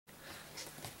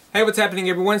Hey, what's happening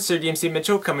everyone? Sir DMC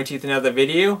Mitchell coming to you with another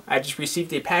video. I just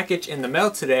received a package in the mail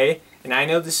today, and I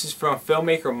know this is from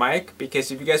FilmakerMike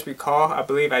because if you guys recall, I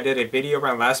believe I did a video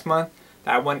around last month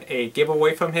that I won a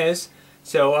giveaway from his.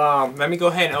 So let me go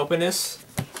ahead and open this.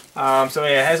 So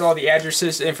yeah, it has all the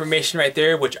addresses, information right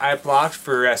there, which I blocked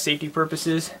for safety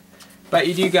purposes. But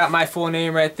you do got my full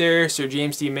name right there, Sir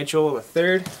James D. Mitchell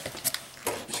III.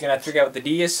 Just gonna have to figure out what the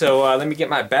D is, so let me get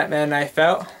my Batman knife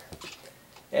out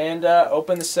and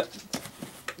open this,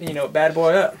 bad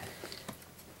boy up.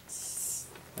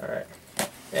 Alright.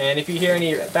 And if you hear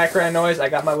any background noise, I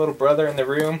got my little brother in the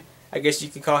room. I guess you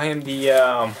could call him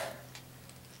the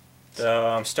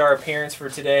star appearance for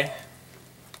today,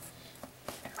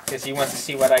 because he wants to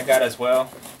see what I got as well.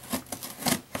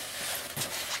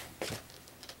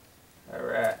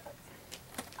 Alright.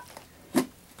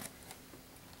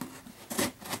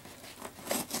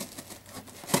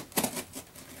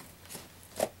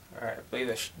 Alright, I believe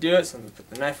that should do it, so I'm going to put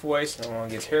the knife away so no one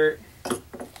gets hurt.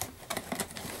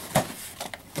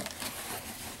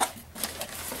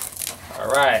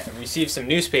 Alright, I received some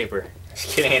newspaper. Just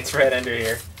kidding, it's right under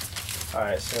here.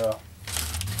 Alright, so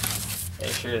make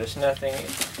sure there's nothing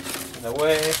in the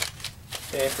way.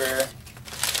 Paper.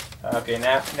 Okay,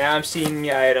 now I'm seeing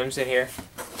the items in here.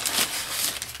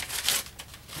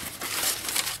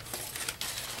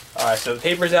 Alright, so the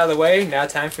paper's out of the way. Now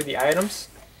time for the items.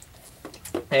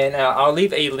 And I'll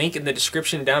leave a link in the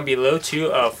description down below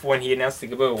too of when he announced the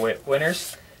giveaway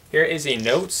winners. Here is a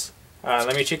notes.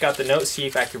 Let me check out the notes, see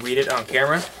if I can read it on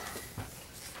camera.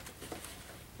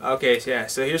 Okay, so yeah,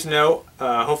 so here's a note.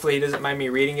 Hopefully he doesn't mind me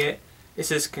reading it. It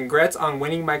says, "Congrats on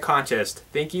winning my contest.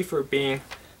 Thank you for being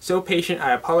so patient.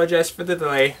 I apologize for the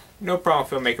delay." No problem,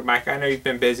 Filmmaker Mike. I know you've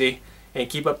been busy. And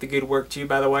keep up the good work too,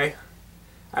 by the way.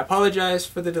 "I apologize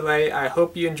for the delay. I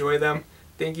hope you enjoy them.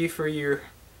 Thank you for your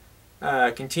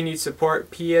continued support.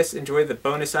 P.S. Enjoy the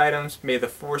bonus items. May the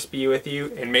force be with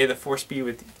you, and may the force be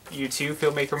with you too,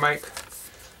 Filmmaker Mike."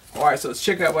 Alright, so let's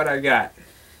check out what I got.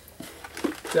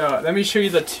 So let me show you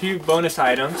the two bonus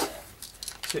items.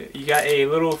 So you got a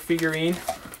little figurine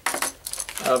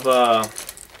of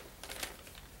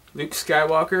Luke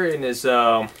Skywalker in his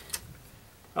what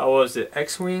was it,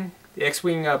 X-Wing? The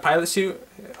X-Wing pilot suit.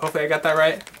 Hopefully I got that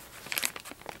right.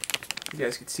 You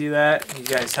guys can see that. You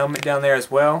got his helmet down there as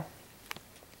well.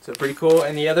 So pretty cool.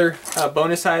 And the other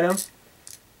bonus item,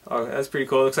 oh, that's pretty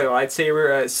cool. It looks like a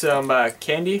lightsaber. It's some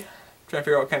candy. I'm trying to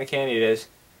figure out what kind of candy it is.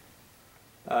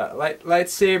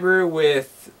 Lightsaber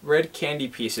with red candy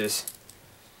pieces.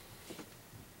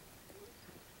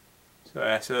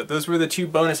 So those were the two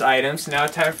bonus items. Now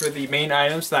time for the main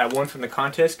items that I won from the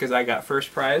contest because I got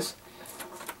first prize.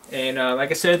 And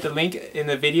like I said, the link in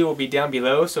the video will be down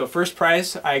below. So first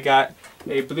prize, I got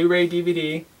a Blu-ray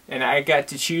DVD. And I got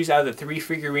to choose out of the three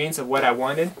figurines of what I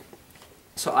wanted.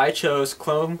 So I chose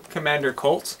Clone Commander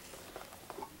Colt.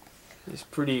 He's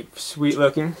pretty sweet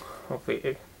looking.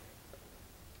 Hopefully.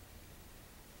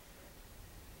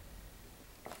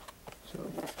 So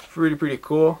pretty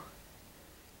cool.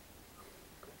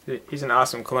 He's an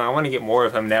awesome clone. I want to get more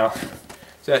of him now.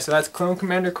 So that's Clone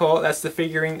Commander Colt. That's the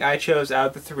figurine I chose out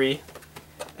of the three.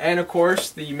 And of course,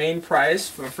 the main prize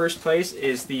from first place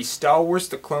is the Star Wars: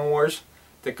 The Clone Wars,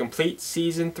 the complete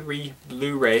Season 3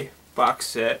 Blu-ray box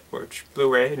set, or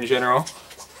Blu-ray in general.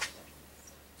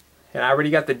 And I already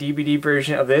got the DVD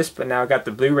version of this, but now I got the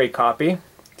Blu-ray copy.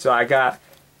 So I got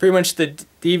pretty much the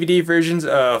DVD versions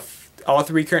of all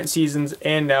three current seasons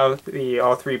and now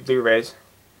all three Blu-rays.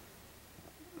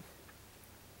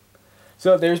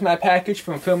 So there's my package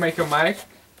from Filmmaker Mike.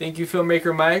 Thank you,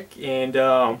 Filmmaker Mike,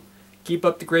 and keep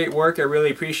up the great work. I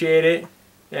really appreciate it.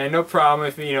 And no problem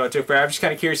if it took forever. I'm just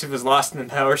kind of curious if it was lost in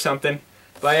the mail or something.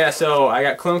 But yeah, so I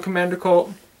got Clone Commander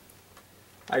Colt.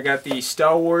 I got the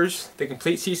Star Wars, the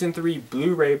complete Season 3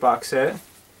 Blu-ray box set.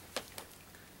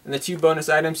 And the two bonus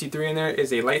items he threw in there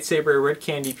is a lightsaber, red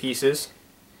candy pieces.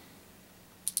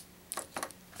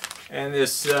 And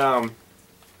this, I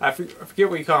forget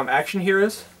what you call them, action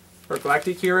heroes? Or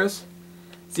galactic heroes?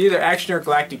 It's either action or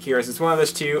galactic heroes. It's one of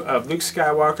those two of Luke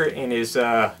Skywalker in his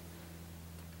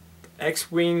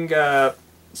X-Wing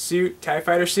suit, TIE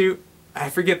Fighter suit. I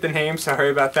forget the name,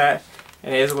 sorry about that.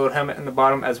 And it has a little helmet in the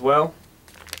bottom as well.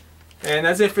 And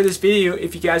that's it for this video.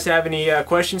 If you guys have any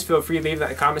questions, feel free to leave that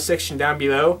in the comment section down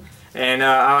below. And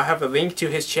I'll have a link to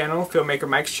his channel, Filmmaker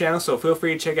Mike's channel, so feel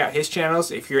free to check out his channels.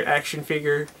 If you're an action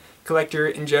figure collector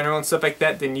in general and stuff like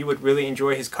that, then you would really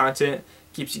enjoy his content.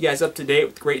 Keeps you guys up to date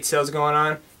with great sales going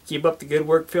on. Keep up the good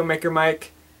work, Filmmaker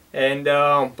Mike. And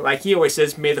like he always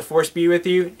says, may the force be with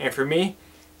you. And for me,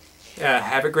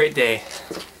 have a great day.